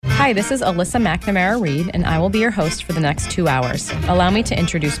Hi, this is Alyssa McNamara-Reed, and I will be your host for the next 2 hours. Allow me to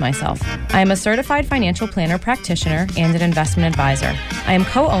introduce myself. I am a certified financial planner practitioner and an investment advisor. I am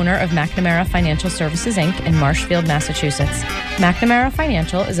co-owner of McNamara Financial Services, Inc. in Marshfield, Massachusetts. McNamara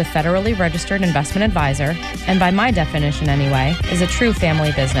Financial is a federally registered investment advisor, and by my definition anyway, is a true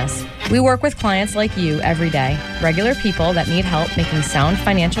family business. We work with clients like you every day, regular people that need help making sound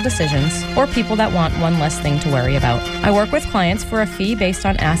financial decisions, or people that want one less thing to worry about. I work with clients for a fee based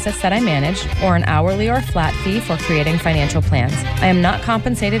on assets that I manage, or an hourly or flat fee for creating financial plans. I am not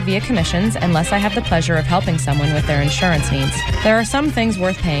compensated via commissions unless I have the pleasure of helping someone with their insurance needs. There are some things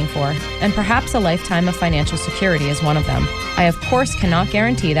worth paying for, and perhaps a lifetime of financial security is one of them. I, of course, cannot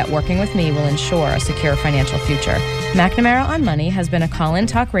guarantee that working with me will ensure a secure financial future. McNamara on Money has been a call-in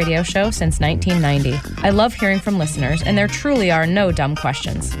talk radio show since 1990. I love hearing from listeners, and there truly are no dumb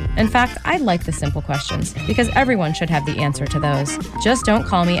questions. In fact, I like the simple questions, because everyone should have the answer to those. Just don't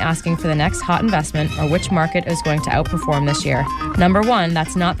call me asking for the next hot investment or which market is going to outperform this year. Number one,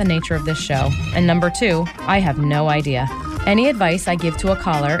 that's not the nature of this show. And number two, I have no idea. Any advice I give to a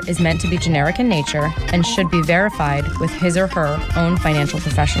caller is meant to be generic in nature and should be verified with his or her own financial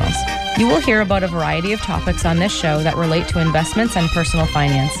professionals. You will hear about a variety of topics on this show that relate to investments and personal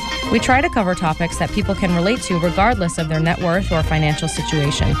finance. We try to cover topics that people can relate to regardless of their net worth or financial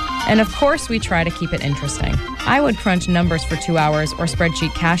situation. And of course, we try to keep it interesting. I would crunch numbers for 2 hours or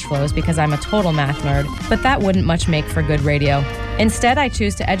spreadsheet cash flows because I'm a total math nerd, but that wouldn't much make for good radio. Instead, I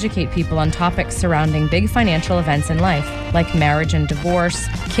choose to educate people on topics surrounding big financial events in life, like marriage and divorce,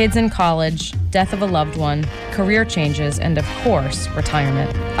 kids in college, death of a loved one, career changes, and of course,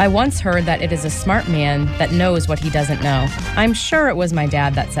 retirement. I once heard that it is a smart man that knows what he doesn't know. I'm sure it was my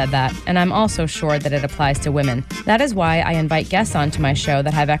dad that said that, and I'm also sure that it applies to women. That is why I invite guests onto my show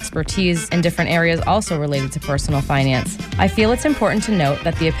that have expertise in different areas also related to personal finance. I feel it's important to note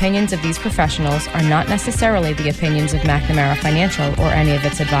that the opinions of these professionals are not necessarily the opinions of McNamara Financial or any of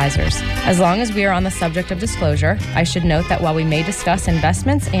its advisors. As long as we are on the subject of disclosure, I should note that while we may discuss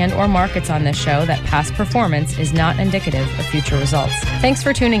investments and or markets on this show, that past performance is not indicative of future results. Thanks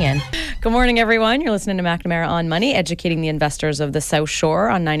for tuning in. Good morning, everyone. You're listening to McNamara on Money, educating the investors of the South Shore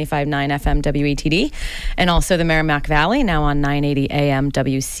on 95.9 FM WETD, and also the Merrimack Valley, now on 980 AM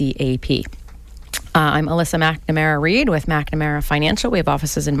WCAP. I'm Alyssa McNamara-Reed with McNamara Financial. We have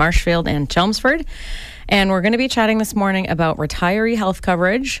offices in Marshfield and Chelmsford. And we're going to be chatting this morning about retiree health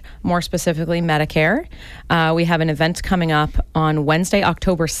coverage, more specifically Medicare. We have an event coming up on Wednesday,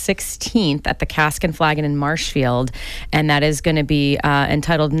 October 16th at the Cask and Flagon in Marshfield, and that is going to be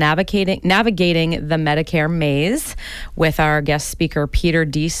entitled Navigating the Medicare Maze with our guest speaker, Peter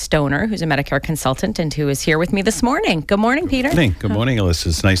D. Stoner, who's a Medicare consultant and who is here with me this morning. Good morning, Peter. Good morning, Alyssa.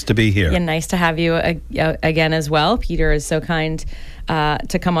 It's nice to be here. Yeah, nice to have you again as well. Peter is so kind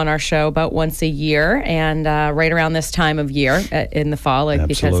to come on our show about once a year, and right around this time of year in the fall,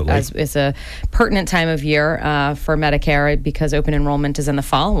 because it's a pertinent time of year for Medicare because open enrollment is in the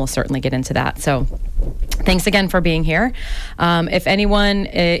fall, and we'll certainly get into that. So thanks again for being here. If anyone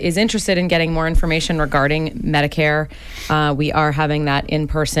is interested in getting more information regarding Medicare, we are having that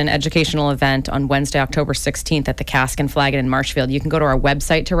in-person educational event on Wednesday, October 16th at the Cask and Flagon in Marshfield. You can go to our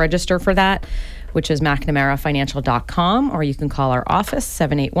website to register for that, which is McNamaraFinancial.com, or you can call our office,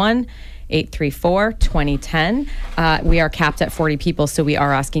 781-834-2010. We are capped at 40 people, so we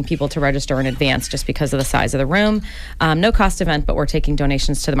are asking people to register in advance just because of the size of the room. No cost event, but we're taking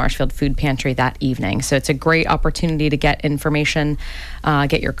donations to the Marshfield Food Pantry that evening. So it's a great opportunity to get information,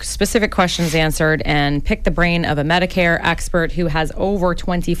 get your specific questions answered, and pick the brain of a Medicare expert who has over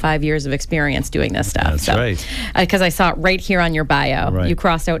 25 years of experience doing this stuff. That's right. Because I saw it right here on your bio. Right. You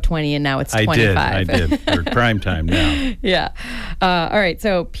crossed out 20 and now it's 25. I did. We're prime time now. Yeah. All right.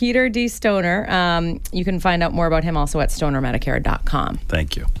 So Peter D. Stoner, you can find out more about him also at stonermedicare.com.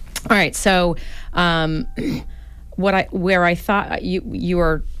 Thank you. All right. So where I thought you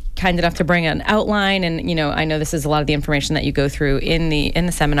were kind enough to bring an outline, and I know this is a lot of the information that you go through in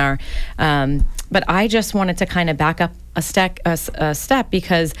the seminar, but I just wanted to kind of back up a step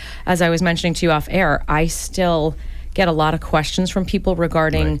because, as I was mentioning to you off air, I still get a lot of questions from people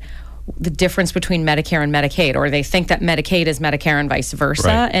regarding the difference between Medicare and Medicaid, or they think that Medicaid is Medicare and vice versa.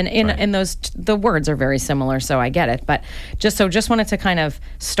 Right. And in those, the words are very similar, so I get it. But just wanted to kind of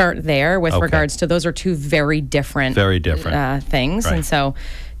start there with regards to those are two very different things. Right. And so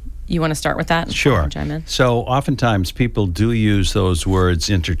you want to start with that? Sure. Chime in? So oftentimes people do use those words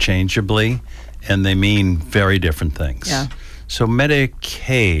interchangeably, and they mean very different things. Yeah. So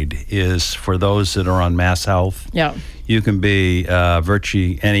Medicaid is for those that are on Mass Health. Yeah. You can be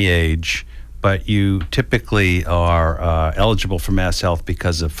virtually any age but you typically are eligible for Mass Health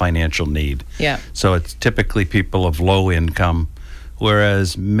because of financial need. Yeah. So it's typically people of low income,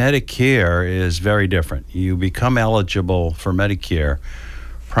 whereas Medicare is very different. You become eligible for Medicare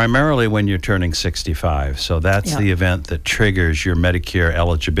primarily when you're turning 65. So that's the event that triggers your Medicare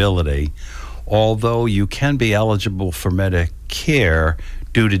eligibility, although you can be eligible for Medicare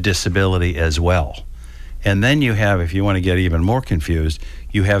due to disability as well. And then you have, if you want to get even more confused,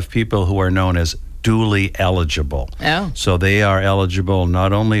 you have people who are known as dually eligible. Oh. So they are eligible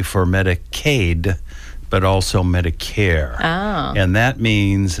not only for Medicaid, but also Medicare. Oh. And that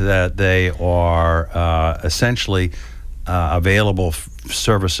means that they are essentially available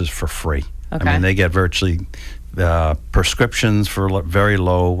services for free. Okay. I mean, they get virtually prescriptions for very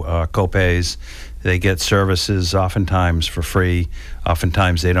low copays. They get services oftentimes for free.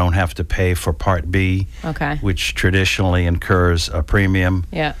 Oftentimes they don't have to pay for Part B, which traditionally incurs a premium.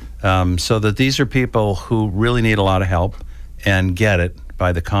 Yeah. So that these are people who really need a lot of help and get it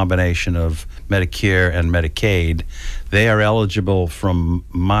by the combination of Medicare and Medicaid. They are eligible from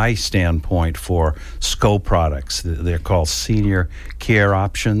my standpoint for SCO products. They're called senior care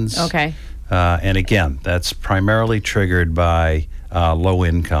options. Okay. And again, that's primarily triggered by low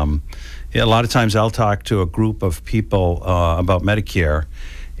income. A lot of times I'll talk to a group of people about Medicare,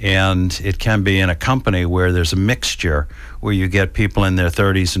 and it can be in a company where there's a mixture where you get people in their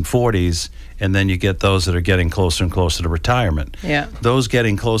 30s and 40s, and then you get those that are getting closer and closer to retirement. Yeah. Those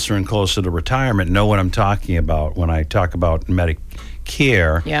getting closer and closer to retirement know what I'm talking about when I talk about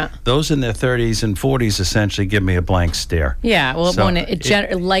Medicare. Yeah. Those in their 30s and 40s essentially give me a blank stare. Yeah, well, So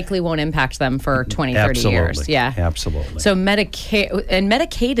it likely won't impact them for 20, 30 years. Yeah. Absolutely. So Medicare and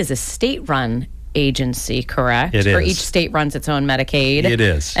Medicaid is a state-run agency, correct? It Or is. each state runs its own Medicaid. It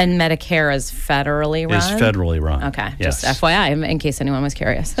is. And Medicare is federally run? Is federally run. Okay, Yes. just FYI, in case anyone was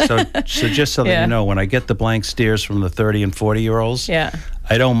curious. So just so that Yeah. you know, when I get the blank stares from the 30 and 40-year-olds, Yeah.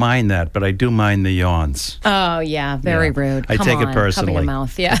 I don't mind that, but I do mind the yawns. Oh, yeah, very Yeah. rude. I Come take it on, personally. Cover your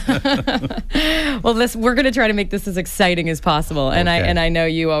mouth, yeah. Well, we're going to try to make this as exciting as possible, and Okay. I know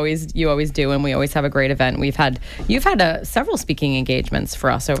you always do, and we always have a great event. You've had several speaking engagements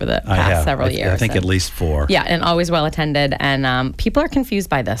for us over the past several years. I think at least 4. Yeah, and always well attended, and people are confused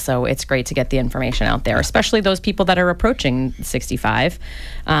by this, so it's great to get the information out there, especially those people that are approaching 65,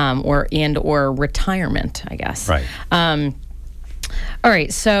 or retirement, I guess. Right. All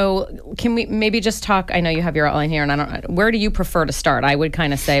right, so can we maybe just talk? I know you have your outline here, and where do you prefer to start? I would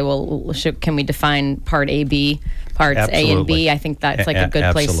kind of say, well, can we define Part A, B, Parts A and Absolutely. B? I think that's like a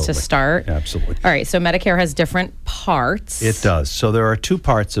good place to Absolutely. start. Absolutely. All right, so Medicare has different parts. It does. So there are 2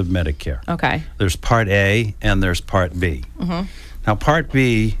 parts of Medicare. Okay. There's Part A and there's Part B. Mm-hmm. Now, Part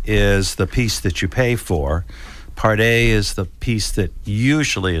B is the piece that you pay for. Part A is the piece that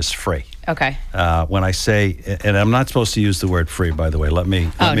usually is free. Okay. When I say, and I'm not supposed to use the word free, by the way. Let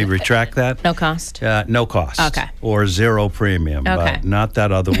me retract that. No cost? No cost. Okay. Or zero premium. Okay. But not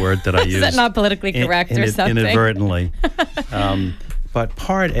that other word that I used. Is that not politically correct or something? Inadvertently. But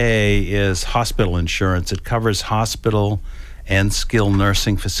Part A is hospital insurance. It covers hospital and skilled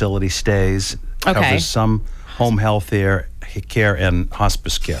nursing facility stays. It Okay. covers some home health care and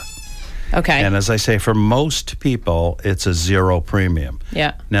hospice care. Okay. And as I say, for most people, it's a zero premium.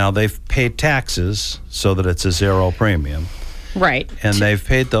 Yeah. Now, they've paid taxes so that it's a zero premium, Right. and they've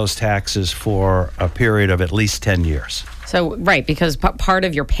paid those taxes for a period of at least 10 years. So, right, because part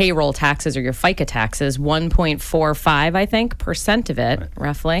of your payroll taxes or your FICA taxes, 1.45, I think, percent of it,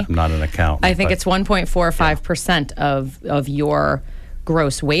 roughly. I'm not an accountant. I think but it's 1.45% of your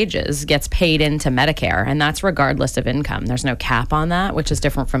gross wages gets paid into Medicare, and that's regardless of income. There's no cap on that, which is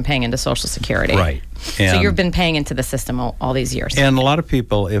different from paying into Social Security. Right. So And- you've been paying into the system all these years. And a lot of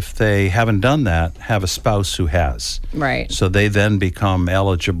people, if they haven't done that, have a spouse who has. Right. So they then become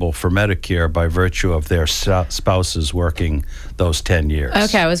eligible for Medicare by virtue of their spouses working those 10 years.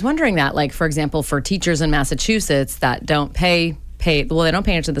 Okay, I was wondering that, like, for example, for teachers in Massachusetts that don't pay, they don't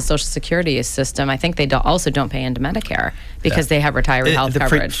pay into the Social Security system. I think they also don't pay into Medicare because they have retiree health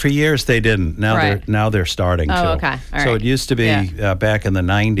coverage. For years they didn't. Now they're starting to. Oh, okay. All So right. it used to be back in the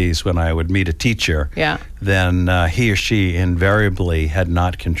 90s when I would meet a teacher. Yeah. Then he or she invariably had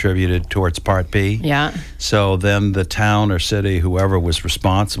not contributed towards Part B. Yeah. So then the town or city, whoever was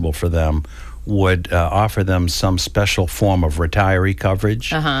responsible for them, would offer them some special form of retiree coverage.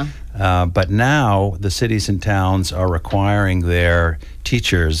 But now the cities and towns are requiring their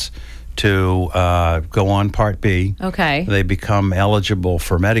teachers to go on Part B. Okay. They become eligible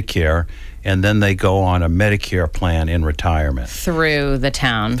for Medicare, and then they go on a Medicare plan in retirement. Through the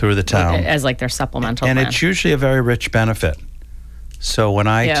town. Through the town. As like their supplemental And plan. it's usually a very rich benefit. So when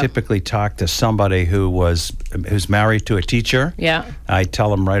I Yeah. typically talk to somebody who's married to a teacher, Yeah. I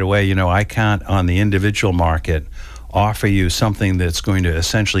tell them right away, I can't on the individual market offer you something that's going to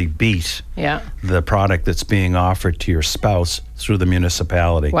essentially beat Yeah. the product that's being offered to your spouse through the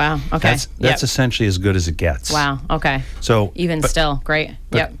municipality. Wow. Okay. That's essentially as good as it gets. Wow. Okay. So Even still, great.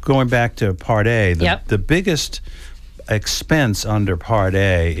 but Yep. going back to Part A, Yep. the biggest expense under Part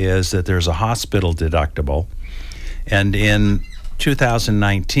A is that there's a hospital deductible, and in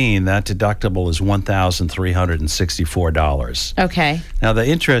 2019, that deductible is $1,364. Okay. Now, the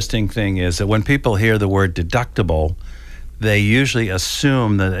interesting thing is that when people hear the word deductible, they usually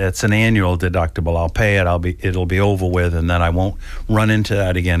assume that it's an annual deductible. I'll pay it, it'll be over with, and then I won't run into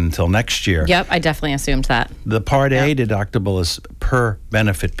that again until next year. Yep. I definitely assumed that. The Part A deductible is per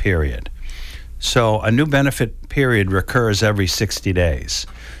benefit period. So a new benefit period recurs every 60 days.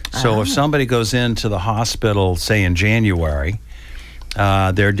 So if somebody goes into the hospital, say in January,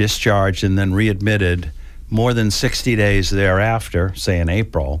 they're discharged and then readmitted more than 60 days thereafter, say in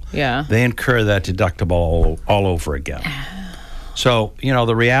April, Yeah. they incur that deductible all over again. So,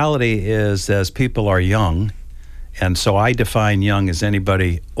 the reality is as people are young, and so I define young as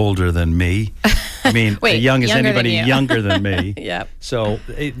anybody older than me. I mean, Wait, young as younger than anybody you. younger than me. Yep. So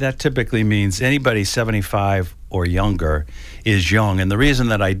that typically means anybody 75 or younger is young. And the reason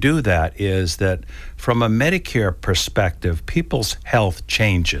that I do that is that from a Medicare perspective, people's health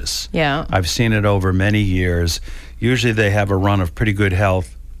changes. Yeah. I've seen it over many years. Usually they have a run of pretty good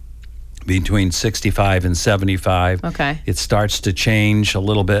health between 65 and 75. Okay. It starts to change a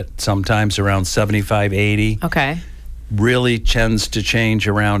little bit, sometimes around 75, 80. Okay. Really tends to change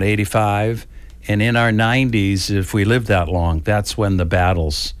around 85. And in our 90s, if we live that long, that's when the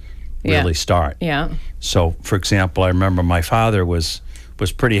battles really start. Yeah. So, for example, I remember my father was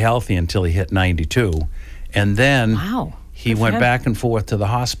pretty healthy until he hit 92. And then Wow. he Good for went him. back and forth to the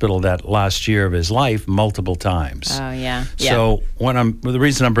hospital that last year of his life multiple times. Oh, yeah. Yeah. So the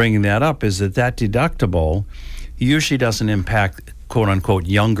reason I'm bringing that up is that deductible usually doesn't impact quote unquote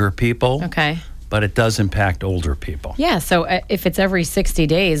younger people, Okay. but it does impact older people. Yeah. So if it's every 60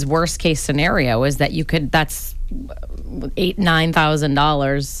 days, worst case scenario is that that's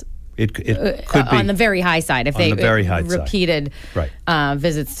 $8,000-9,000 It could be on the very high side if on they the very high side. repeated Right.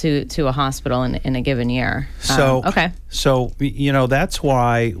 visits to a hospital in a given year. So Okay. So that's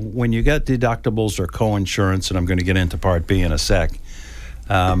why when you get deductibles or coinsurance, and I'm going to get into Part B in a sec,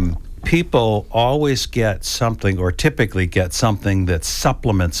 people always get something or typically get something that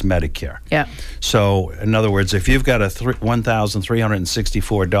supplements Medicare. Yeah. So, in other words, if you've got a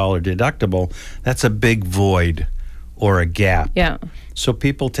 $1,364 deductible, that's a big void or a gap. Yeah. So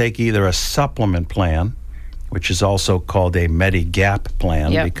people take either a supplement plan, which is also called a Medigap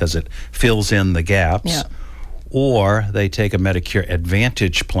plan Yep. because it fills in the gaps, Yeah. or they take a Medicare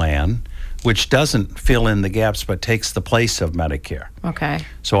Advantage plan, which doesn't fill in the gaps but takes the place of Medicare. Okay.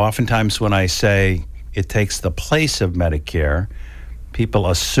 So oftentimes when I say it takes the place of Medicare, people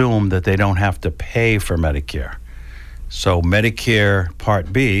assume that they don't have to pay for Medicare. So Medicare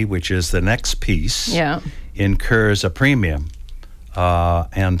Part B, which is the next piece, Yeah. incurs a premium.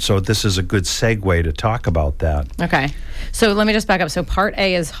 And so this is a good segue to talk about that. Okay. So let me just back up. So Part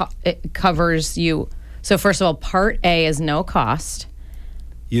A it covers you. So first of all, Part A is no cost.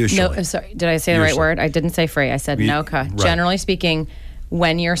 Usually. No, sorry, did I say the right Usually. word? I didn't say free. I said no cost. right. Generally speaking,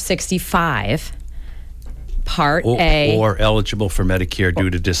 when you're 65, Part A. Or eligible for Medicare due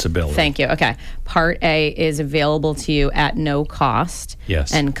to disability. Thank you. Okay. Part A is available to you at no cost.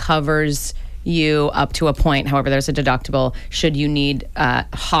 Yes. And covers you up to a point. However, there's a deductible should you need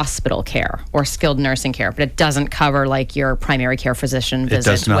hospital care or skilled nursing care, but it doesn't cover like your primary care physician does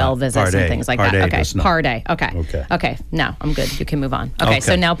visits, not. well visits, Part and A. things like Part that. A Okay. does not. Part A. Okay. Okay. Okay. Now I'm good. You can move on. Okay.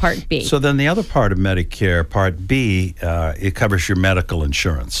 So now Part B. So then the other part of Medicare, Part B, it covers your medical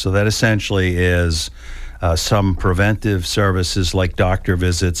insurance. So that essentially is some preventive services like doctor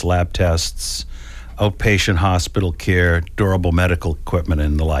visits, lab tests, outpatient hospital care, durable medical equipment,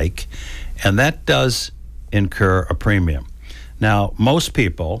 and the like. And that does incur a premium. Now, most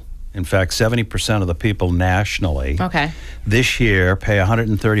people, in fact, 70% of the people nationally, Okay. this year pay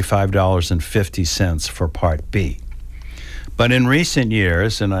 $135.50 for Part B. But in recent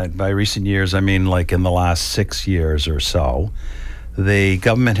years, and by recent years I mean like in the last 6 years or so, the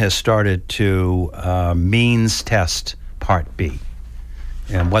government has started to means test Part B.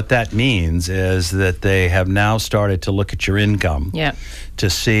 And what that means is that they have now started to look at your income Yeah. to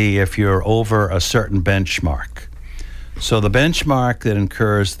see if you're over a certain benchmark. So the benchmark that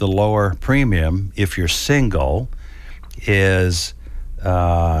incurs the lower premium, if you're single, is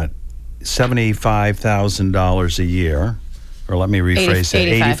 $75,000 a year, or let me rephrase that,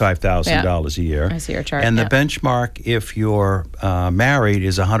 85. $85,000 a year. I see your chart. And the yeah. benchmark, if you're married,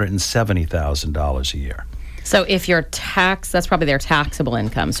 is $170,000 a year. So if your that's probably their taxable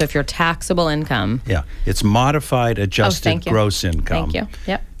income. So if your taxable income. Yeah, it's modified adjusted gross income. Thank you.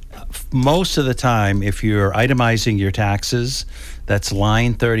 Yep. Most of the time, if you're itemizing your taxes, that's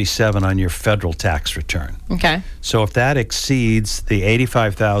line 37 on your federal tax return. Okay. So if that exceeds the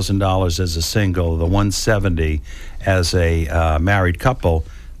 $85,000 as a single, the $170,000 as a married couple,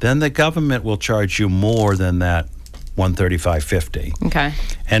 then the government will charge you more than that $135.50. Okay.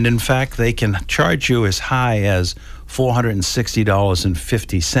 And in fact, they can charge you as high as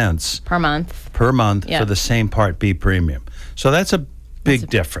 $460.50 per month for the same Part B premium. So that's a big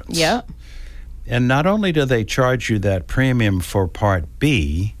difference. Yeah. And not only do they charge you that premium for Part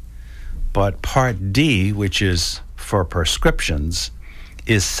B, but Part D, which is for prescriptions,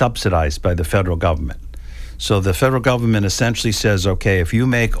 is subsidized by the federal government. So the federal government essentially says, okay, if you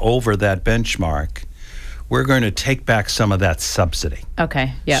make over that benchmark, we're going to take back some of that subsidy.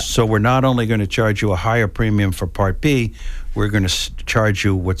 Okay, yeah. So we're not only going to charge you a higher premium for Part B, we're going to charge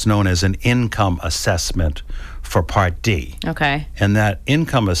you what's known as an income assessment for Part D. Okay. And that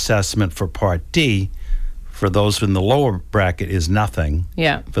income assessment for Part D, for those in the lower bracket, is nothing.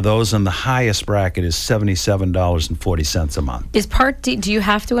 Yeah. For those in the highest bracket is $77.40 a month. Is Part D, do you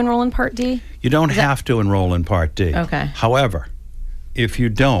have to enroll in Part D? You don't have to enroll in Part D. Okay. However, if you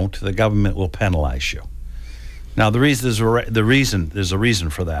don't, the government will penalize you. Now, there's a reason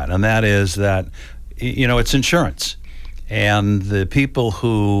for that, and that is that, it's insurance. And the people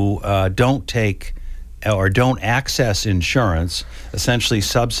who don't take or don't access insurance essentially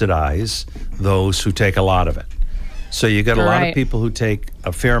subsidize those who take a lot of it. So you got a lot of people who take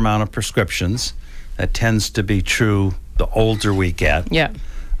a fair amount of prescriptions. That tends to be true the older we get. Yeah.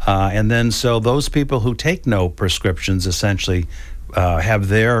 And then so those people who take no prescriptions essentially have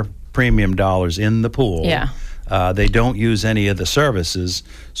their premium dollars in the pool. Yeah. They don't use any of the services,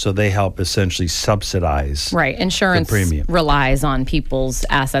 so they help essentially subsidize Insurance the premium. Relies on people's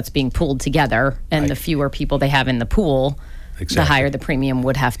assets being pooled together, and the fewer people they have in the pool, the higher the premium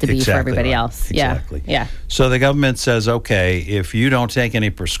would have to be for everybody else. Exactly. Yeah. So the government says, okay, if you don't take any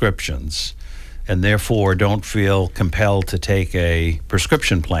prescriptions and therefore don't feel compelled to take a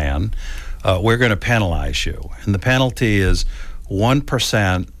prescription plan, we're going to penalize you. And the penalty is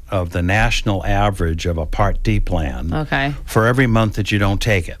 1% of the national average of a Part D plan for every month that you don't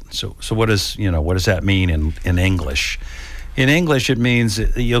take it. So what does that mean in English? In English, it means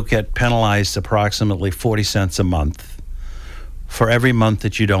that you'll get penalized approximately 40 cents a month for every month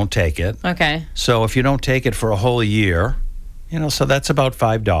that you don't take it. Okay. So if you don't take it for a whole year, so that's about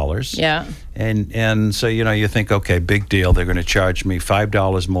 $5. Yeah. And so, you think, okay, big deal. They're going to charge me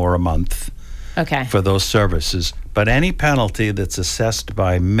 $5 more a month for those services. But any penalty that's assessed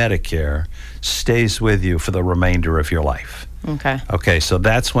by Medicare stays with you for the remainder of your life. Okay, so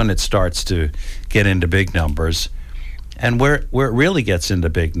that's when it starts to get into big numbers. And where it really gets into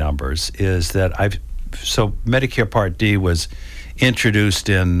big numbers is that Medicare Part D was introduced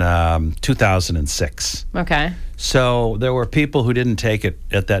in 2006. Okay. So there were people who didn't take it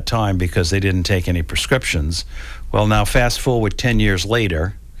at that time because they didn't take any prescriptions. Well, now fast forward 10 years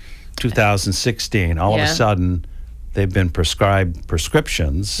later, 2016, all of a sudden they've been prescribed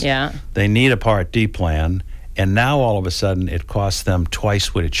prescriptions. Yeah. They need a Part D plan, and now all of a sudden it costs them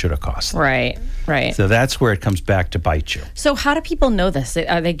twice what it should have cost them. Right. So that's where it comes back to bite you. So how do people know this?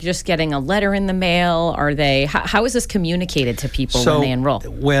 Are they just getting a letter in the mail? Are they? How is this communicated to people when they enroll?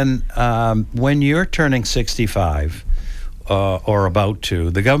 When you're turning 65 or about to,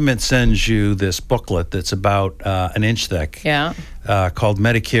 the government sends you this booklet that's about an inch thick. Yeah. Called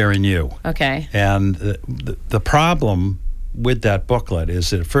Medicare and You. Okay. And the problem with that booklet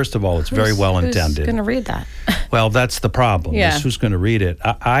is that, first of all, it's very well intended. Who's going to read that? Well, that's the problem. Yeah. Is who's going to read it?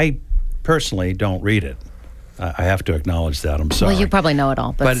 I personally don't read it. I have to acknowledge that. I'm sorry. Well, you probably know it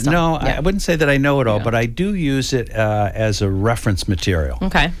all. But still, no, I wouldn't say that I know it all, but I do use it as a reference material.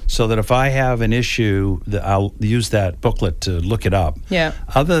 Okay. So that if I have an issue, I'll use that booklet to look it up. Yeah.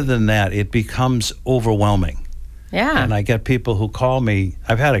 Other than that, it becomes overwhelming. Yeah. And I get people who call me.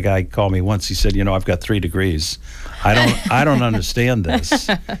 I've had a guy call me once. He said, I've got 3 degrees. I don't understand this.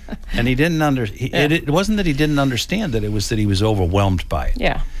 And he didn't it wasn't that he didn't understand it. It was that he was overwhelmed by it.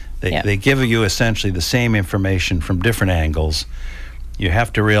 Yeah. They give you essentially the same information from different angles. You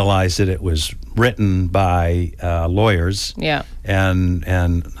have to realize that it was written by lawyers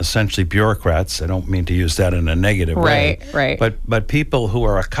and essentially bureaucrats. I don't mean to use that in a negative way. Right. But people who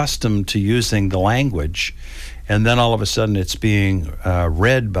are accustomed to using the language and then all of a sudden it's being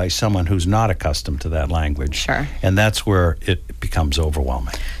read by someone who's not accustomed to that language. Sure. And that's where it becomes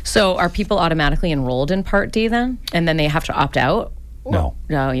overwhelming. So are people automatically enrolled in Part D then? And then they have to opt out? No.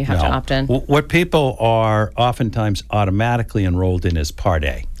 No, you have to opt in. What people are oftentimes automatically enrolled in is Part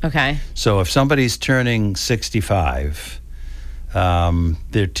A. Okay. So if somebody's turning 65,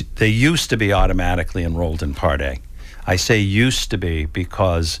 they used to be automatically enrolled in Part A. I say used to be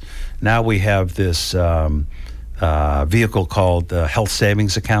because now we have this vehicle called the Health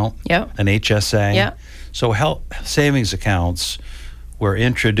Savings Account, an HSA. Yep. So health savings accounts were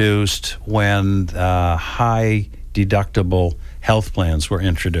introduced when high deductible health plans were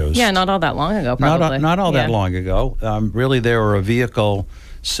introduced. Yeah, not all that long ago, probably. Not all that long ago. Really, they were a vehicle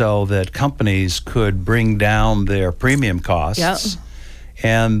so that companies could bring down their premium costs. Yep.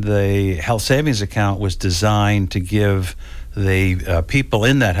 And the health savings account was designed to give the people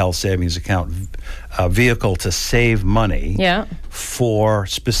in that health savings account a vehicle to save money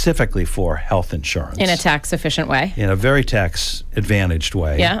specifically for health insurance. In a tax-efficient way. In a very tax-advantaged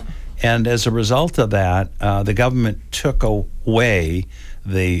way. Yeah. And as a result of that, the government took away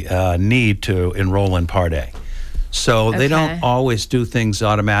the need to enroll in Part A. So they don't always do things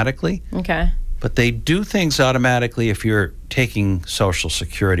automatically. Okay. But they do things automatically if you're taking Social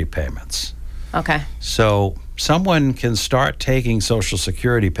Security payments. Okay. So someone can start taking Social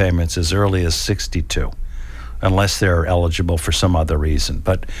Security payments as early as 62, unless they're eligible for some other reason.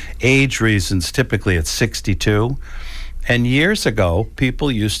 But age reasons, typically it's 62. And years ago,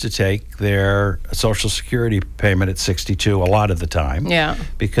 people used to take their Social Security payment at 62 a lot of the time. Yeah.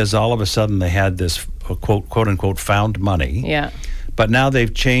 Because all of a sudden they had this quote unquote found money. Yeah. But now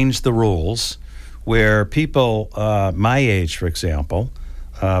they've changed the rules where people my age, for example,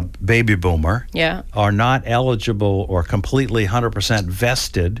 baby boomer, are not eligible or completely 100%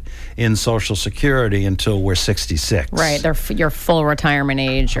 vested in Social Security until we're 66. Right, they're your full retirement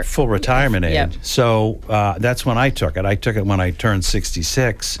age. Full retirement age. Yep. So that's when I took it. I took it when I turned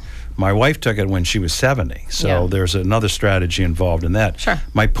 66. My wife took it when she was 70. So there's another strategy involved in that. Sure.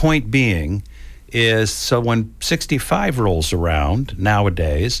 My point being is, so when 65 rolls around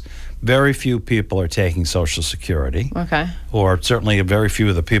nowadays, very few people are taking Social Security. Okay. Or certainly very few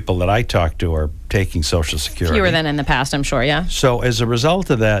of the people that I talk to are taking Social Security. Fewer than in the past, I'm sure, yeah. So as a result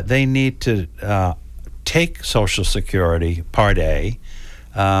of that, they need to take Social Security, Part A,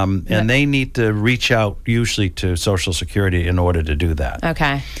 and they need to reach out usually to Social Security in order to do that.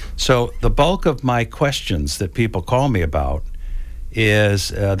 Okay. So the bulk of my questions that people call me about is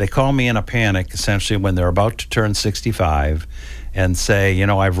they call me in a panic, essentially, when they're about to turn 65 and say, you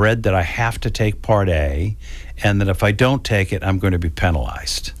know, I've read that I have to take Part A, and that if I don't take it, I'm going to be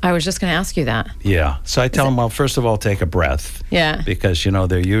penalized. I was just going to ask you that. Yeah. So I tell them, well, first of all, take a breath. Yeah. Because, you know,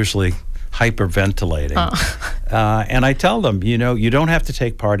 they're usually hyperventilating. And I tell them, you know, you don't have to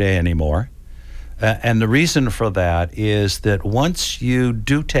take Part A anymore. And the reason for that is that once you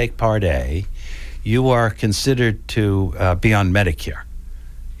do take Part A, you are considered to be on Medicare.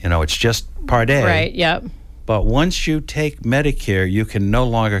 You know, it's just Part A. Right, yep. But once you take Medicare, you can no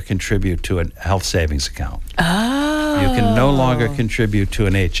longer contribute to a health savings account. Oh. You can no longer contribute to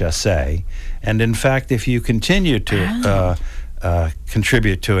an HSA. And in fact, if you continue to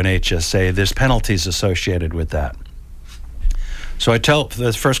contribute to an HSA, there's penalties associated with that. So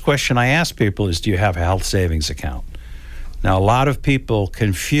the first question I ask people is, do you have a health savings account? Now, a lot of people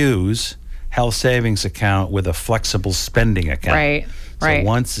confuse health savings account with a flexible spending account. Right, so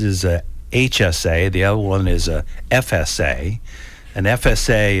one is a HSA, the other one is a FSA. An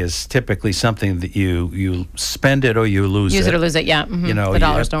FSA is typically something that you spend it or you lose it. Use it or lose it, yeah. Mm-hmm. You know, the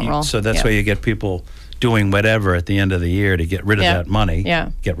dollars don't roll. So that's why you get people doing whatever at the end of the year to get rid of that money.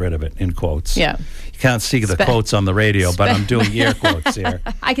 Yeah. Get rid of it, in quotes. Yeah. You can't see the quotes on the radio, but I'm doing air quotes here.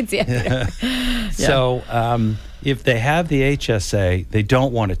 I can see it. So if they have the HSA, they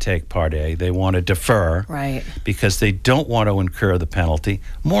don't want to take Part A. They want to defer. Right. Because they don't want to incur the penalty.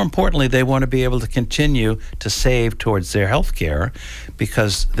 More importantly, they want to be able to continue to save towards their health care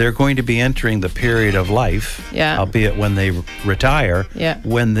because they're going to be entering the period of life, albeit when they retire,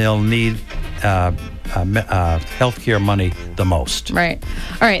 when they'll need health care money the most. Right.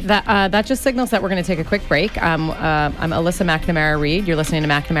 All right. That just signals that we're going to take a quick break. I'm Alyssa McNamara Reed. You're listening to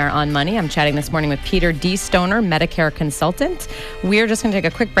McNamara on Money. I'm chatting this morning with Peter D. Stoner, Medicare consultant. We're just going to take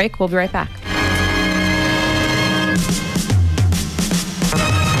a quick break. We'll be right back.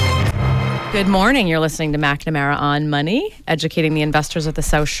 Good morning. You're listening to McNamara on Money, educating the investors of the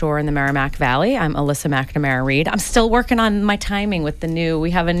South Shore and the Merrimack Valley. I'm Alyssa McNamara Reed. I'm still working on my timing with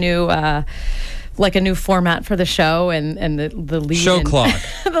we have a new... like a new format for the show and the lead. Show clock.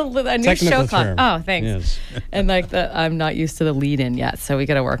 a new Technical show clock. term. Oh, thanks. Yes. And I'm not used to the lead-in yet, so we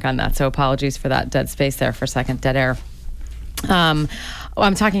got to work on that. So apologies for that dead space there for a second, dead air.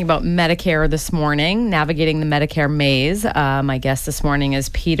 I'm talking about Medicare this morning, navigating the Medicare maze. My guest this morning is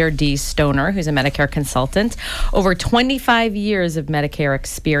Peter D. Stoner, who's a Medicare consultant. Over 25 years of Medicare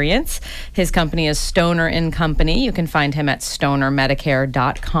experience. His company is Stoner & Company. You can find him at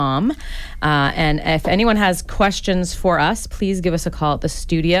stonermedicare.com. And if anyone has questions for us, please give us a call at the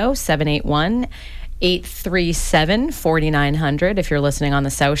studio, 781-837-4900. If you're listening on the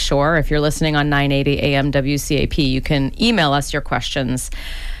South Shore, if you're listening on 980 AM WCAP, you can email us your questions,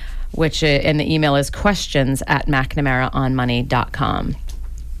 and the email is questions@McNamaraOnMoney.com.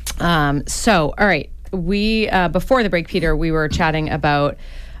 So, all right, we before the break, Peter, we were chatting about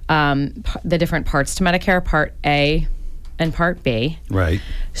the different parts to Medicare, Part A and Part B. Right.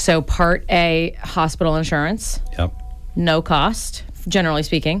 So, Part A, hospital insurance, Yep. no cost, generally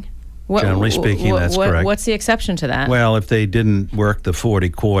speaking. Generally speaking, that's correct. What's the exception to that? Well, if they didn't work the 40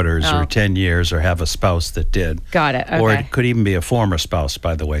 quarters or 10 years or have a spouse that did. Got it. Okay. Or it could even be a former spouse,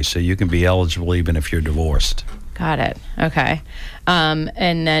 by the way, so you can be eligible even if you're divorced. Got it. Okay.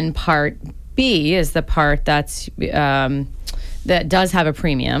 And then Part B is the part that's that does have a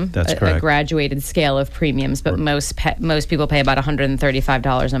premium. That's a correct. graduated scale of premiums, but most people pay about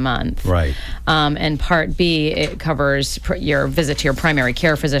 $135 a month. Right. And Part B, it covers your visit to your primary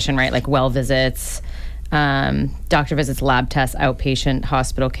care physician, right? Like well visits, doctor visits, lab tests, outpatient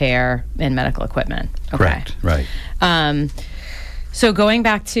hospital care, and medical equipment. Okay. Correct. Right. So going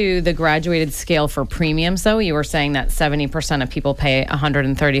back to the graduated scale for premiums, though, you were saying that 70% of people pay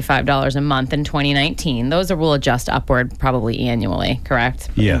 $135 a month in 2019. Those will adjust upward probably annually, correct?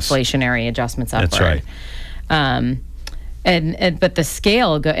 Yes. Inflationary adjustments upward. That's right. But the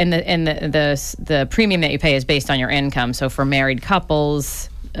scale the premium that you pay is based on your income. So for married couples,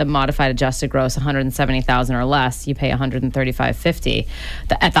 a modified adjusted gross $170,000 or less, you pay $135.50.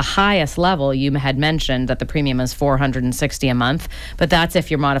 At the highest level, you had mentioned that the premium is $460 a month, but that's if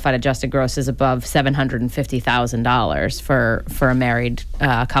your modified adjusted gross is above $750,000 for a married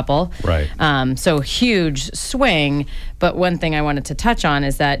couple. Right. So huge swing. But one thing I wanted to touch on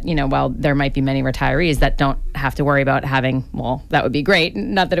is that, while there might be many retirees that don't have to worry about having, well, that would be great.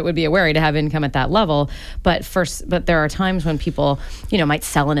 Not that it would be a worry to have income at that level, but there are times when people, might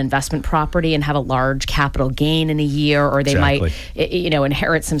sell an investment property and have a large capital gain in a year, or they might,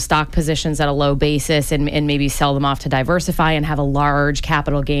 inherit some stock positions at a low basis and maybe sell them off to diversify and have a large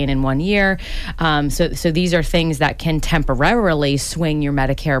capital gain in 1 year. So these are things that can temporarily swing your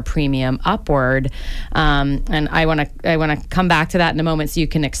Medicare premium upward. And I want to come back to that in a moment so you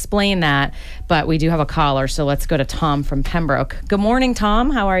can explain that. But we do have a caller, so let's go to Tom from Pembroke. Good morning, Tom.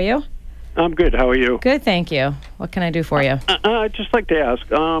 How are you? I'm good. How are you? Good, thank you. What can I do for you? I'd just like to ask,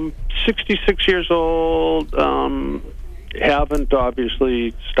 66 years old, haven't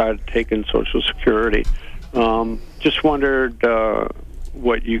obviously started taking Social Security. Just wondered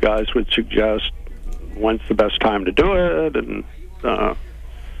what you guys would suggest. When's the best time to do it? And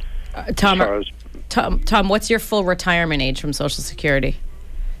Tom, what's your full retirement age from Social Security?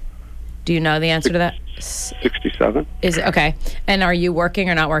 Do you know the answer to that? 67. Is it okay? And are you working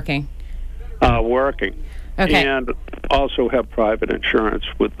or not working? Working. Okay. And also have private insurance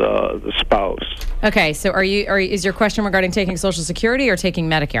with the spouse. Okay. So is your question regarding taking Social Security or taking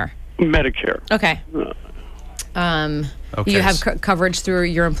Medicare? Medicare. Okay. Okay. You have coverage through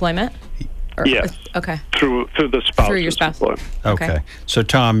your employment? Yes. Okay. Through the spouse. Through your spouse. Okay. So,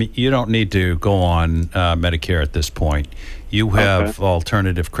 Tom, you don't need to go on Medicare at this point. You have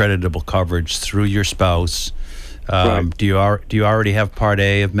alternative creditable coverage through your spouse. Right. Do you already have Part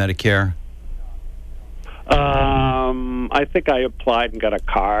A of Medicare? I think I applied and got a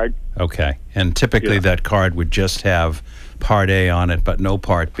card. Okay. And typically that card would just have Part A on it, but no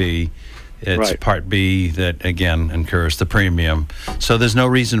Part B. It's Part B that, again, incurs the premium. So there's no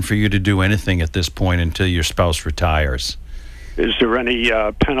reason for you to do anything at this point until your spouse retires. Is there any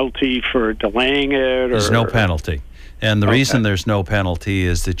penalty for delaying it? There's no penalty. And the reason there's no penalty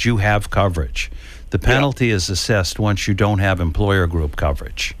is that you have coverage. The penalty is assessed once you don't have employer group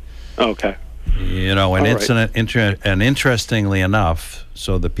coverage. Okay. And interestingly enough,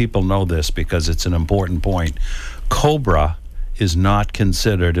 so the people know this because it's an important point, COBRA is not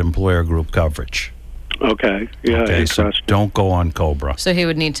considered employer group coverage. Okay. Yeah. Okay, so don't go on COBRA. So he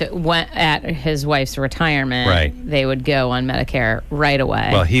would need to, at his wife's retirement, right, they would go on Medicare right away.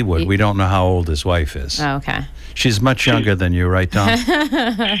 Well, he would. We don't know how old his wife is. Oh, okay. She's much younger than you, right, Tom?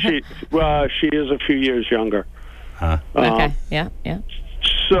 She is a few years younger. Huh? Okay. Yeah.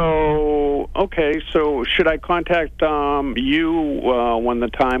 So, okay, so should I contact you when the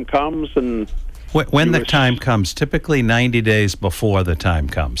time comes? And When the time comes, typically 90 days before the time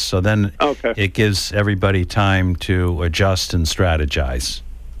comes. So then it gives everybody time to adjust and strategize.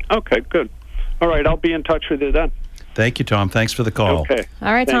 Okay, good. All right, I'll be in touch with you then. Thank you, Tom. Thanks for the call. Okay.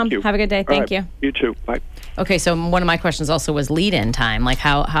 All right, Tom. Thank you. Have a good day. Thank you. You too. Bye. Okay, so one of my questions also was lead-in time. Like,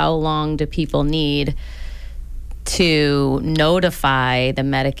 how long do people need to notify the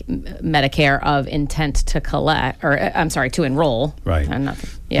Medicare of intent to collect, or to enroll? Right.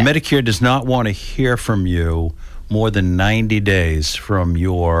 Medicare does not want to hear from you more than 90 days from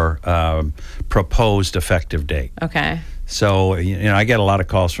your proposed effective date. Okay. So, I get a lot of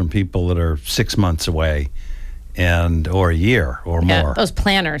calls from people that are 6 months away or a year or more. Those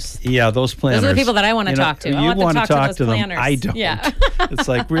planners. Yeah, those planners. Those are the people that I want to talk to. You want to talk to them. Planners. I don't. Yeah. It's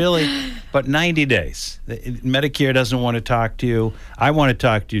like, really? But 90 days. Medicare doesn't want to talk to you. I want to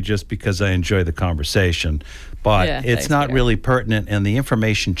talk to you just because I enjoy the conversation. But it's not really pertinent, and the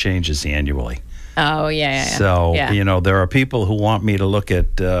information changes annually. Oh, yeah. So, there are people who want me to look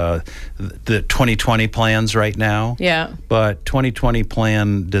at the 2020 plans right now. Yeah. But 2020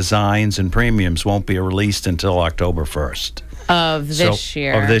 plan designs and premiums won't be released until October 1st. Of this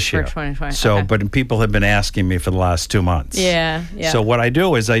year. Of this year. For 2020. So, but people have been asking me for the last 2 months. Yeah. So what I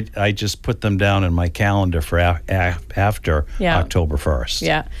do is I just put them down in my calendar for after October 1st.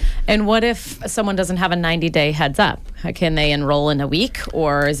 Yeah. And what if someone doesn't have a 90-day heads up? Can they enroll in a week,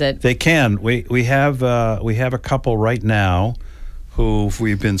 or is it? They can. We have a couple right now who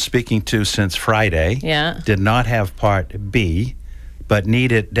we've been speaking to since Friday. Yeah. Did not have Part B, but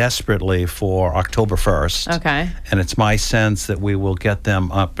need it desperately for October 1st. Okay. And it's my sense that we will get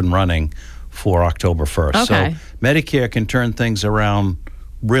them up and running for October 1st. Okay. So Medicare can turn things around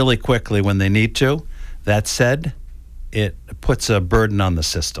really quickly when they need to. That said, it puts a burden on the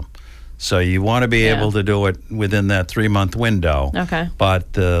system. So you want to be able to do it within that 3-month window. Okay.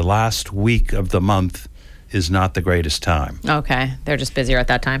 But the last week of the month is not the greatest time. Okay. They're just busier at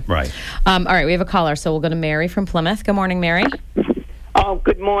that time. Right. All right. We have a caller, so we'll go to Mary from Plymouth. Good morning, Mary. Oh,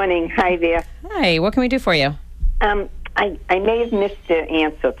 good morning. Hi there. Hi. What can we do for you? I may have missed the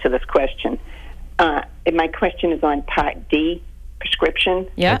answer to this question. My question is on Part D prescription.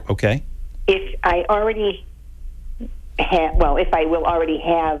 Yeah. Okay. If I already if I will already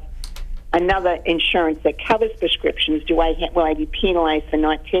have another insurance that covers prescriptions, will I be penalized for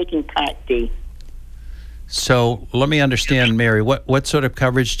not taking Part D? So let me understand, Mary, what sort of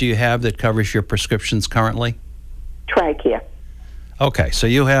coverage do you have that covers your prescriptions currently? TRICARE. Okay, so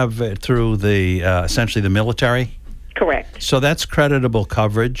you have through the essentially the military? Correct. So that's creditable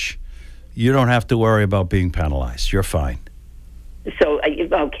coverage. You don't have to worry about being penalized. You're fine. So,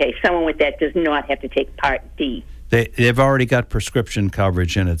 okay, someone with that does not have to take Part D. They've already got prescription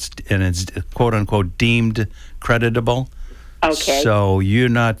coverage, and it's quote unquote deemed creditable. Okay. So you're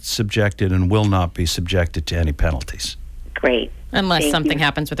not subjected and will not be subjected to any penalties. Great. Unless Thank something you.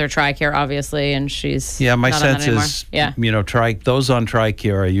 happens with her TRICARE, obviously, and she's My not on that sense anymore. is, Yeah. those on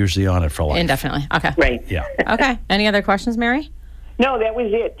TRICARE are usually on it for life. Indefinitely. Okay. Right. Yeah. Okay. Any other questions, Mary? No, that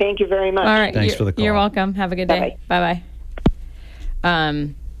was it. Thank you very much. All right. Thanks for the call. You're welcome. Have a good day. Bye-bye.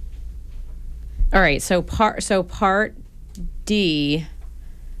 All right. So Part D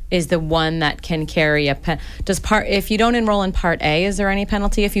is the one that can carry a if you don't enroll in Part A, is there any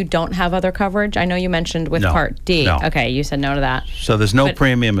penalty if you don't have other coverage? I know you mentioned with No. Part D. No. Okay, you said no to that. So there's no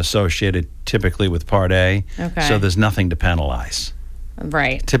premium associated typically with Part A. Okay. So there's nothing to penalize.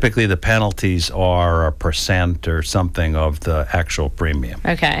 Right. Typically the penalties are a % or something of the actual premium.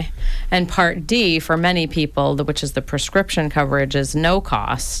 Okay. And Part D, for many people, which is the prescription coverage, is no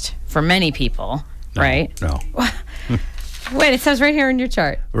cost for many people, right? No. Wait, it says right here in your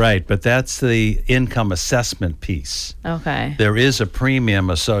chart. Right, but that's the income assessment piece. Okay. There is a premium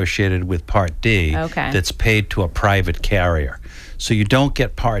associated with Part D that's paid to a private carrier. So you don't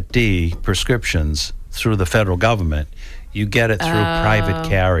get Part D prescriptions through the federal government. You get it through private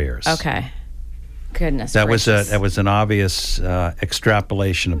carriers. Okay. Goodness That gracious. was an obvious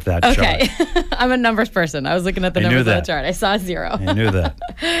extrapolation of that Okay. chart. I'm a numbers person. I was looking at the I knew numbers on the that. chart. I saw 0. I knew that.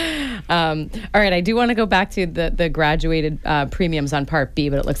 All right. I do want to go back to the graduated premiums on Part B,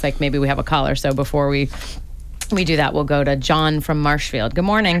 but it looks like maybe we have a caller. So before we do that, we'll go to John from Marshfield. Good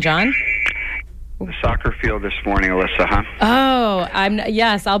morning, John. the soccer field this morning, Alyssa, huh? Oh,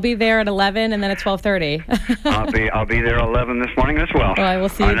 yes, I'll be there at 11 and then at 12:30. I'll be there at 11 this morning as well. Well, I will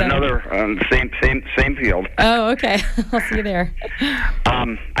see you then. Another same field. Oh, okay. I'll see you there.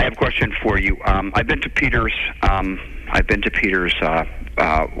 I have a question for you. I've been to Peter's.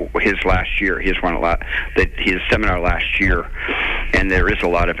 His last year, his seminar last year, and there is a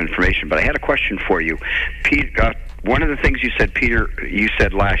lot of information. But I had a question for you, Pete. One of the things you said, Peter,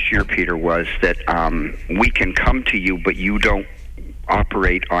 last year, Peter, was that we can come to you, but you don't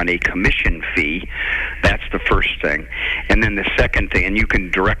operate on a commission fee. That's the first thing. And then the second thing, and you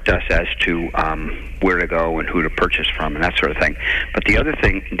can direct us as to where to go and who to purchase from and that sort of thing. But the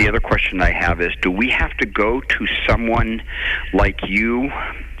other question I have is, do we have to go to someone like you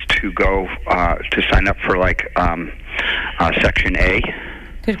to go to sign up for Section A?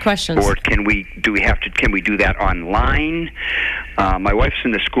 Good questions. Or can we do that online? My wife's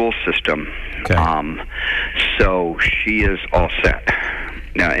in the school system, Okay. So she is all set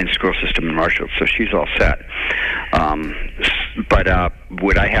now in school system in Marshall. So she's all set. But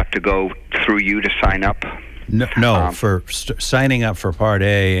would I have to go through you to sign up? No. For signing up for Part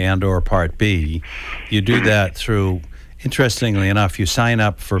A and or Part B, you do that through. Interestingly enough, you sign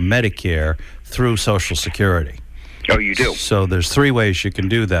up for Medicare through Social Security. Oh, you do? So there's 3 ways you can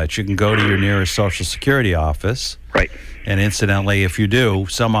do that. You can go to your nearest Social Security office. Right. And incidentally, if you do,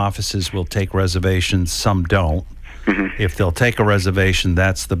 some offices will take reservations, some don't. Mm-hmm. If they'll take a reservation,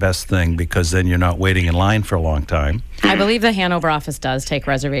 that's the best thing because then you're not waiting in line for a long time. I believe the Hanover office does take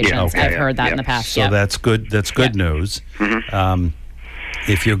reservations. Yeah, okay. I've heard that in the past. So that's good. That's good news. Mm-hmm.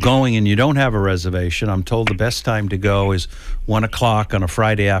 If you're going and you don't have a reservation, I'm told the best time to go is 1 o'clock on a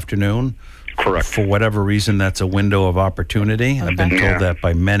Friday afternoon. Correct. For whatever reason, that's a window of opportunity. I've been told that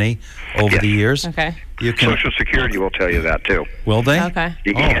by many over the years. Okay. You can, Social Security will tell you that too. will they? Okay.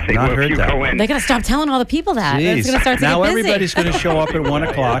 Yeah, I've not heard that. They got to stop telling all the people that. It's going to start to Now get busy. everybody's going to show up at 1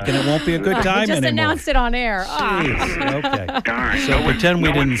 o'clock, and it won't be a good time just anymore. announced it on air. Jeez. Okay. Darn. So pretend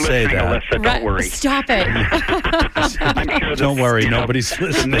we didn't say that. Alyssa, don't worry. Stop it. I'm sure Don't worry, nobody's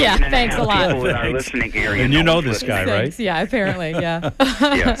listening. Yeah, thanks a lot. People in our listening area And you know one's this guy, right? Thanks. Yeah, apparently, yeah.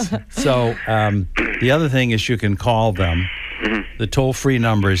 Yes. So the other thing is you can call them. Mm-hmm. The toll-free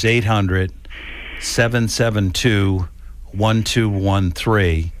number is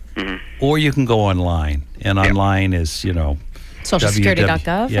 800-772-1213. Mm-hmm. Or you can go online. And online is,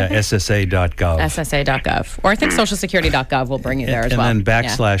 SocialSecurity.gov? Yeah, SSA.gov. SSA.gov. Or I think SocialSecurity.gov will bring you there as well. And then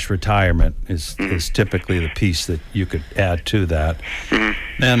 /retirement is typically the piece that you could add to that.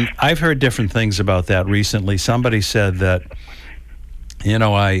 And I've heard different things about that recently. Somebody said that,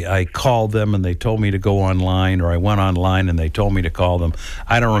 I called them and they told me to go online, or I went online and they told me to call them.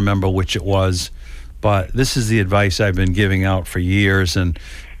 I don't remember which it was, but this is the advice I've been giving out for years, and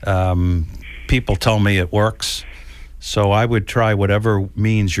people tell me it works. So I would try whatever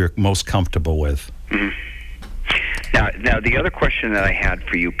means you're most comfortable with. Mm-hmm. Now, the other question that I had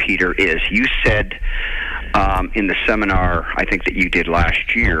for you, Peter, is you said in the seminar, I think that you did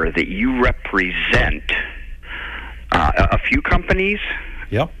last year, that you represent a few companies?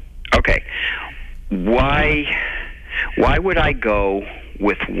 Yep. Okay. Why would I go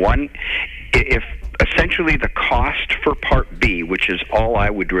with one if essentially the cost for Part B, which is all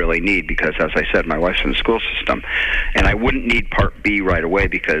I would really need because, as I said, my wife's in the school system, and I wouldn't need Part B right away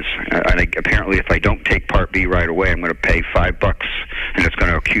because apparently if I don't take Part B right away, I'm going to pay $5 and it's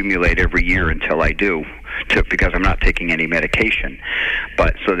going to accumulate every year until I do. Because I'm not taking any medication.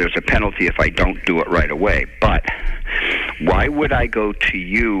 But so there's a penalty if I don't do it right away. But why would I go to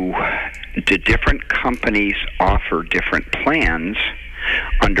you? Do different companies offer different plans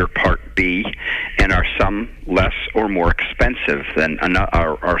under Part B, and are some less or more expensive than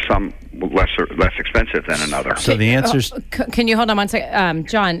another, or some less expensive than another? So the answer's... Can you hold on one second?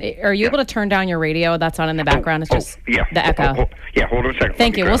 John, are you able to turn down your radio? That's on in the background. It's just yeah. the echo. Hold on a second.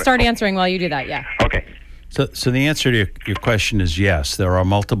 Thank you. We'll start answering while you do that, yeah. Okay. So the answer to your question is yes. There are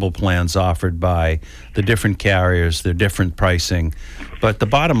multiple plans offered by the different carriers. They're different pricing. But the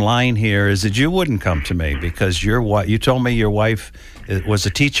bottom line here is that you wouldn't come to me because you told me your wife was a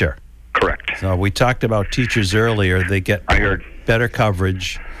teacher. Correct. So we talked about teachers earlier. They get better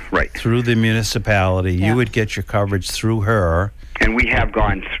coverage through the municipality. Yeah. You would get your coverage through her. And we have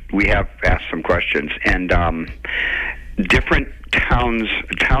asked some questions. And different towns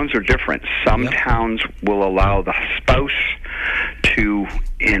are different. Some towns will allow the spouse to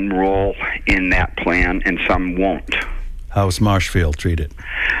enroll in that plan, and some won't. How's Marshfield treated?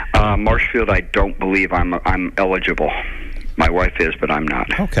 Marshfield, I don't believe I'm eligible. My wife is, but I'm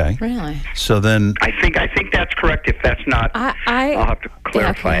not. Okay. Really? So then, I think that's correct. If that's not, I'll have to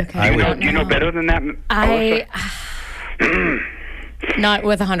clarify it. Okay. Do you know better than that, Alyssa? Not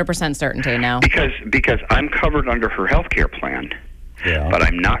with 100% certainty, no. Because I'm covered under her health care plan, yeah. but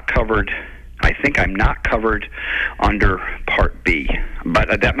I'm not covered. I think I'm not covered under Part B.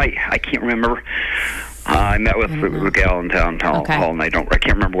 But I can't remember. I met with the gal in town hall, and I can't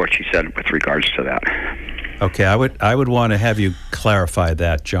remember what she said with regards to that. Okay, I would want to have you clarify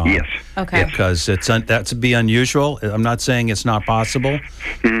that, John. Yes. Okay. Because that's be unusual. I'm not saying it's not possible,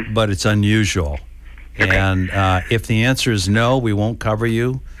 but it's unusual. Okay. And if the answer is no, we won't cover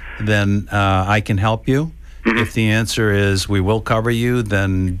you, then I can help you. If the answer is we will cover you,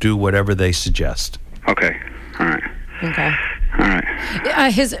 then do whatever they suggest. Okay. All right. Okay. All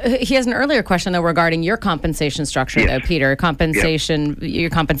right. He has an earlier question, though, regarding your compensation structure, though, Peter. You're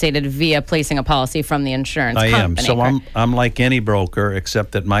compensated via placing a policy from the insurance company. I am. So correct? I'm like any broker,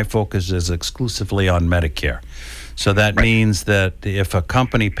 except that my focus is exclusively on Medicare. So that means that if a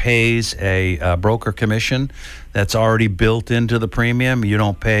company pays a broker commission that's already built into the premium, you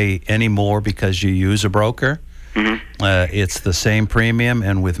don't pay any more because you use a broker. It's the same premium.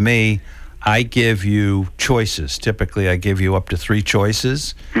 And with me, I give you choices. Typically, I give you up to 3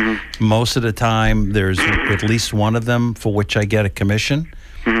 choices. Most of the time, there's at least one of them for which I get a commission.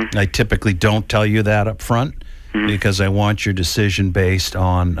 I typically don't tell you that up front because I want your decision based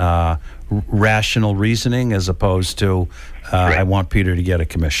on rational reasoning as opposed to I want Peter to get a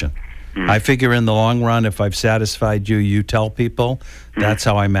commission. I figure in the long run, if I've satisfied you, you tell people. That's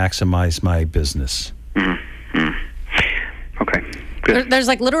how I maximize my business. Okay. Good. There's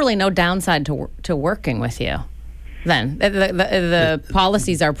like literally no downside to working with you. Then the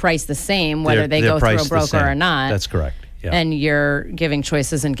policies are priced the same whether they go through a broker or not. That's correct. Yeah. And you're giving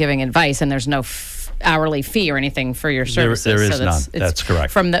choices and giving advice, and there's no hourly fee or anything for your services. There is none. That's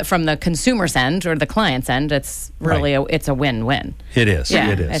correct. From the consumer's end or the client's end, it's really it's a win-win. It is. Yeah,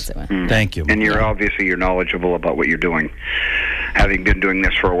 it is. it's a win. Thank you. And you're knowledgeable about what you're doing, having been doing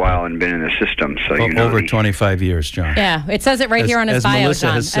this for a while and been in the system. So you know over 25 years, John. Yeah, it says it right here on his as bio, Melissa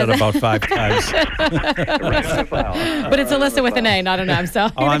John. has said about 5 times. But it's Alyssa with an A, not an M. So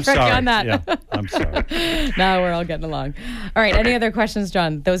I'm correct sorry. you on that. Yeah, I'm sorry. No, we're all getting along. All right. Any other questions,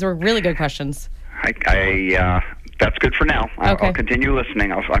 John? Those were really good questions. That's good for now. Okay. I'll continue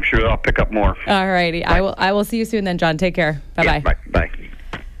listening. I'm sure I'll pick up more. All righty. I will see you soon then, John. Take care. Bye-bye. Yeah, bye.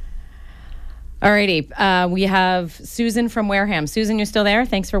 All righty. We have Susan from Wareham. Susan, you still there?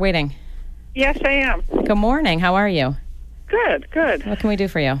 Thanks for waiting. Yes, I am. Good morning. How are you? Good. What can we do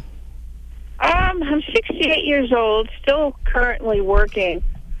for you? I'm 68 years old, still currently working,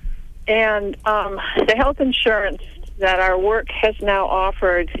 and the health insurance that our work has now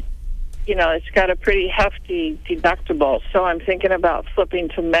offered, it's got a pretty hefty deductible, so I'm thinking about flipping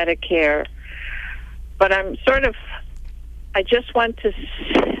to Medicare. But I just went to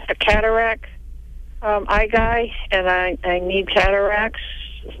a cataract eye guy, and I need cataracts.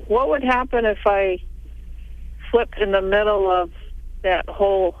 What would happen if I flipped in the middle of that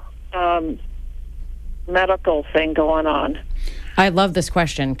whole medical thing going on? I love this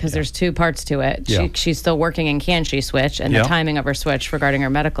question because there's 2 parts to it. Yeah. She's still working, and can she switch? And the timing of her switch regarding her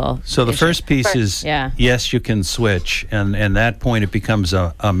medical So the issue. first piece is, yes, you can switch. And at that point, it becomes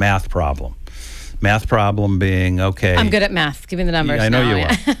a math problem. Math problem being, okay. I'm good at math. Give me the numbers. I know now. you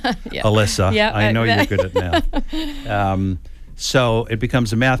are. Yeah. Alyssa, Yeah, I know you're good at math. So it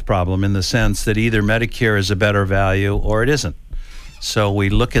becomes a math problem in the sense that either Medicare is a better value or it isn't. So we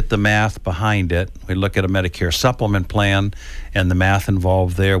look at the math behind it. We look at a Medicare supplement plan and the math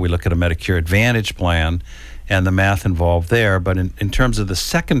involved there. We look at a Medicare Advantage plan and the math involved there. But in terms of the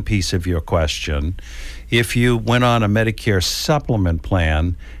second piece of your question, if you went on a Medicare supplement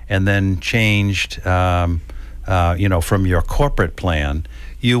plan and then changed, from your corporate plan,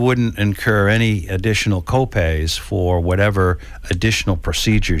 you wouldn't incur any additional copays for whatever additional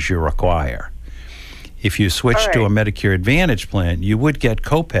procedures you require. If you switch to a Medicare Advantage plan, you would get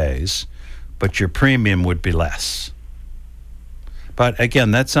copays, but your premium would be less. But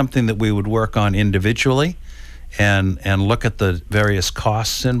again, that's something that we would work on individually and look at the various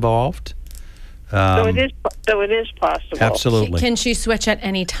costs involved. So it is possible. Absolutely. Can she switch at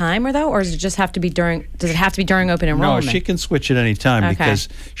any time, or does it just have to be during? Does it have to be during open enrollment? No, she can switch at any time because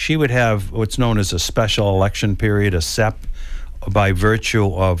she would have what's known as a special election period, a SEP, by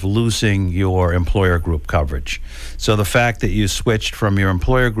virtue of losing your employer group coverage. So the fact that you switched from your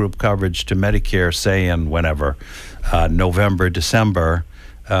employer group coverage to Medicare, say in November, December,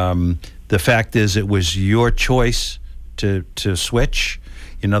 the fact is it was your choice to switch.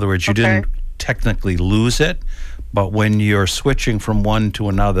 In other words, you didn't technically lose it, But when you're switching from one to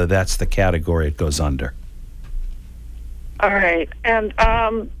another, that's the category it goes under. All right. And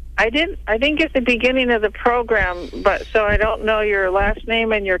I didn't get the beginning of the program, but so I don't know your last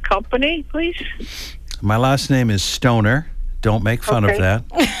name and your company, please. My last name is Stoner. Don't make fun of that.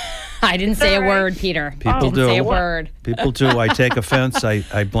 I didn't say a All right. word, Peter. People Didn't do. say a word. People do. I take offense.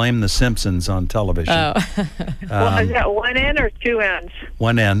 I blame The Simpsons on television. Oh. Well, is that one N or two N's?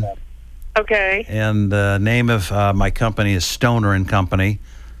 One N. Okay. And the name of my company is Stoner and Company.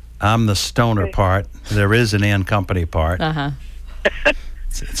 I'm the Stoner Okay. part. There is an and Company part. Uh-huh.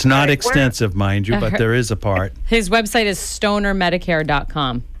 It's not All right, extensive, mind you, but there is a part. His website is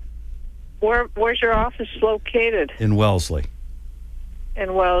stonermedicare.com. Where's your office located? In Wellesley.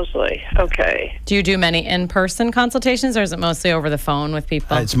 In Wellesley. Okay. Do you do many in-person consultations, or is it mostly over the phone with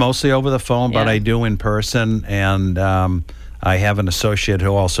people? It's mostly over the phone, but Yeah. I do in person, and I have an associate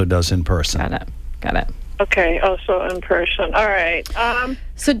who also does in person. Got it. Okay. Also in person. All right.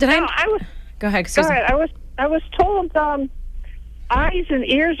 So did No, I? I was. Go ahead, All Susan. right. I was told eyes and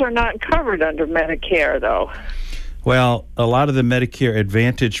ears are not covered under Medicare, though. Well, a lot of the Medicare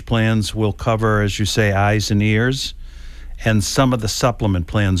Advantage plans will cover, as you say, eyes and ears, and some of the supplement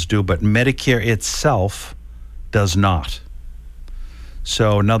plans do, but Medicare itself does not.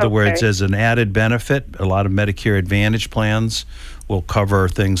 So, in other words, as an added benefit, a lot of Medicare Advantage plans will cover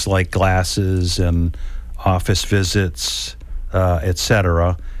things like glasses and office visits, et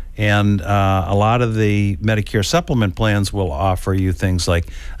cetera. And a lot of the Medicare supplement plans will offer you things like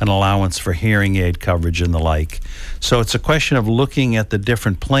an allowance for hearing aid coverage and the like. So it's a question of looking at the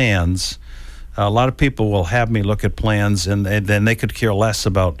different plans. A lot of people will have me look at plans, and then they could care less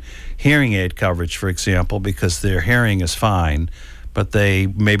about hearing aid coverage, for example, because their hearing is fine, but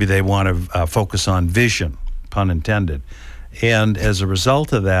maybe they want to focus on vision, pun intended. And as a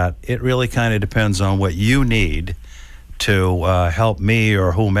result of that, it really kind of depends on what you need to help me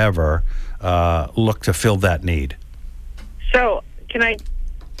or whomever look to fill that need. So can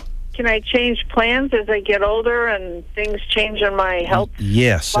I change plans as I get older and things change in my health?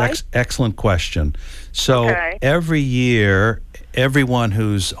 Yes, life? excellent question. So Okay. every year, everyone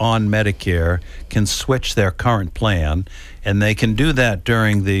who's on Medicare can switch their current plan, and they can do that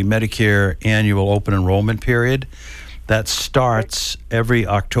during the Medicare annual open enrollment period. That starts every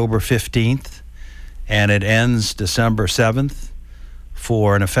October 15th. And it ends December 7th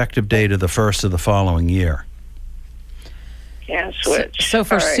for an effective date of the first of the following year. Can't switch. So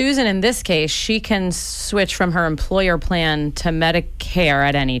for All right. Susan, in this case, she can switch from her employer plan to Medicare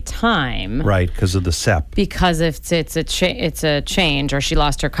at any time. Right, because of the SEP. Because if it's a change, or she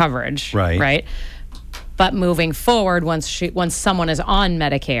lost her coverage. Right. Right. But moving forward, once someone is on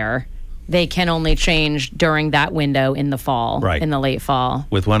Medicare, they can only change during that window in the fall. Right. In the late fall.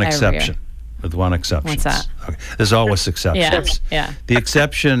 With one every year. exception. With one exception. What's that? Okay. There's always exceptions. Yeah. The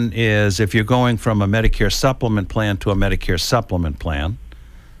exception is if you're going from a Medicare supplement plan to a Medicare supplement plan.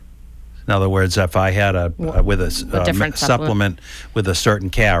 In other words, if I had a different supplement with a certain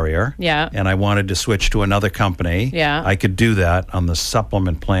carrier, Yeah. and I wanted to switch to another company, Yeah. I could do that on the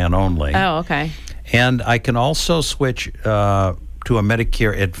supplement plan only. Oh, okay. And I can also switch to a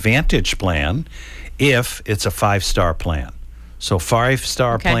Medicare Advantage plan if it's a 5-star plan. So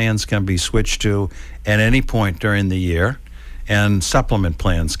 5-star Okay. plans can be switched to at any point during the year, and supplement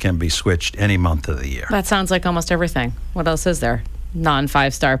plans can be switched any month of the year. That sounds like almost everything. What else is there?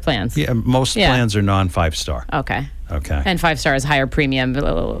 Non-5-star plans. Yeah, most Yeah. plans are non-5-star. Okay. Okay. And 5-star is higher premium,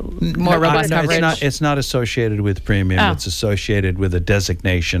 more robust No, coverage. it's not associated with premium. Oh. It's associated with a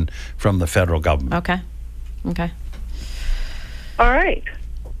designation from the federal government. Okay. All right.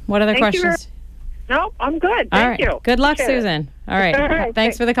 What other Thank you questions? No, I'm good. All Thank right. you. Good luck, Appreciate it. Susan. All right. All right.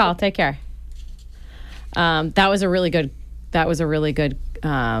 Thanks for the call. Take care. That was a really good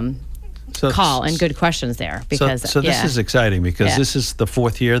So, call and good questions there because so this is exciting because Yeah. this is the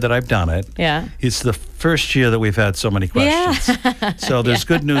 4th year that I've done it. Yeah. It's the first year that we've had so many questions. So there's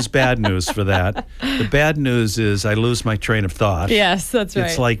good news, bad news for that. The bad news is I lose my train of thought. Yes, that's right.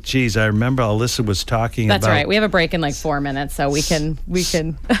 It's like, geez, I remember Alyssa was talking That's about. right. We have a break in like 4 minutes, so we can.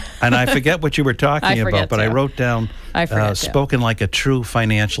 And I forget what you were talking I forget about, but I too. wrote down I forget too. spoken like a true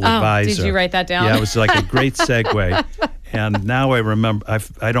financial Oh, advisor. did you write that down? Yeah, it was like a great segue. And now I remember,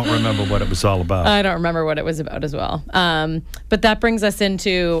 I don't remember what it was all about. I don't remember what it was about as well. But that brings us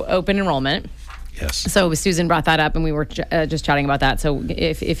into open enrollment. Yes. So Susan brought that up, and we were just chatting about that. So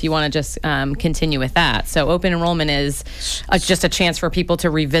if you want to just continue with that. So open enrollment is just a chance for people to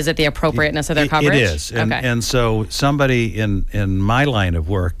revisit the appropriateness of their coverage? It is. And, okay. and so somebody in my line of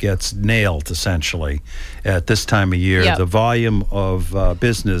work gets nailed, essentially, at this time of year. Yep. The volume of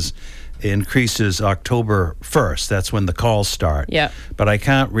business increases October 1st. That's when the calls start. Yep. But I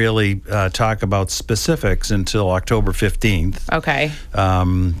can't really talk about specifics until October 15th. Okay.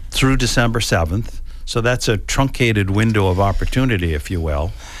 Through December 7th. So that's a truncated window of opportunity, if you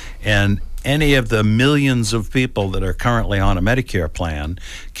will. And any of the millions of people that are currently on a Medicare plan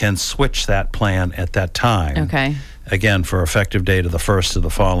can switch that plan at that time. Okay. Again, for effective date of the first of the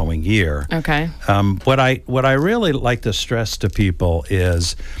following year. Okay. What I really like to stress to people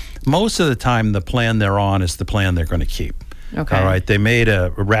is most of the time the plan they're on is the plan they're going to keep. Okay. All right. They made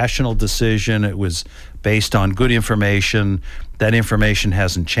a rational decision. It was based on good information. That information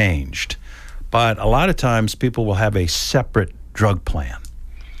hasn't changed. But a lot of times people will have a separate drug plan.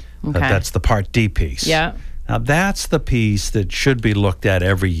 Okay. That's the Part D piece. Yeah. Now, that's the piece that should be looked at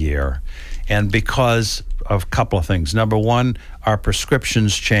every year. And because of a couple of things. Number one, our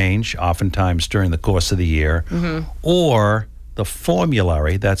prescriptions change oftentimes during the course of the year. Mm-hmm. Or the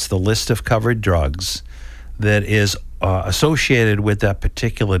formulary, that's the list of covered drugs that is associated with that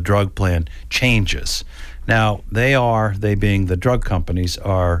particular drug plan, changes. Now, they being the drug companies,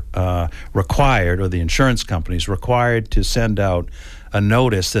 are required, or the insurance companies, required to send out a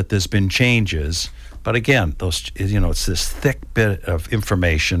notice that there's been changes. But again, it's this thick bit of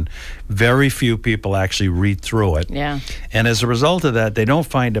information. Very few people actually read through it. Yeah. And as a result of that, they don't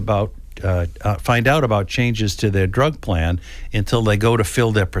find out about changes to their drug plan until they go to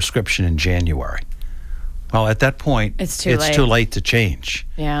fill their prescription in January. Well, at that point, it's too late to change.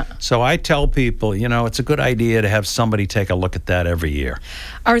 Yeah. So I tell people, it's a good idea to have somebody take a look at that every year.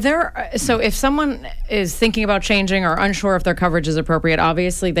 So if someone is thinking about changing or unsure if their coverage is appropriate,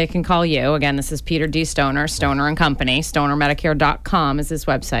 obviously they can call you. Again, this is Peter D. Stoner, Stoner & Company. StonerMedicare.com is his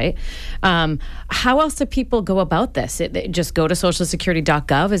website. How else do people go about this? They just go to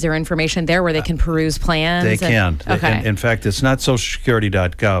socialsecurity.gov. Is there information there where they can peruse plans? They can. Okay. In fact, it's not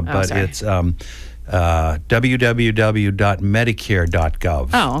socialsecurity.gov, but sorry. it's www.medicare.gov.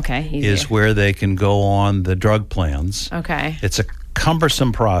 Oh, okay. Easier. Is where they can go on the drug plans. Okay. It's a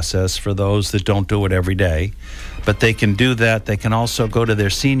cumbersome process for those that don't do it every day, but they can do that. They can also go to their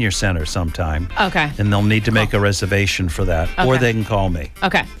senior center sometime. Okay. And they'll need to make a reservation for that, or they can call me.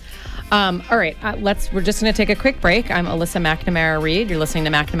 Okay. All right, we're just going to take a quick break. I'm Alyssa McNamara Reed. You're listening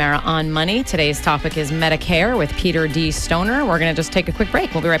to McNamara on Money. Today's topic is Medicare with Peter D. Stoner. We're going to just take a quick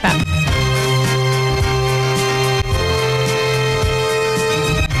break. We'll be right back.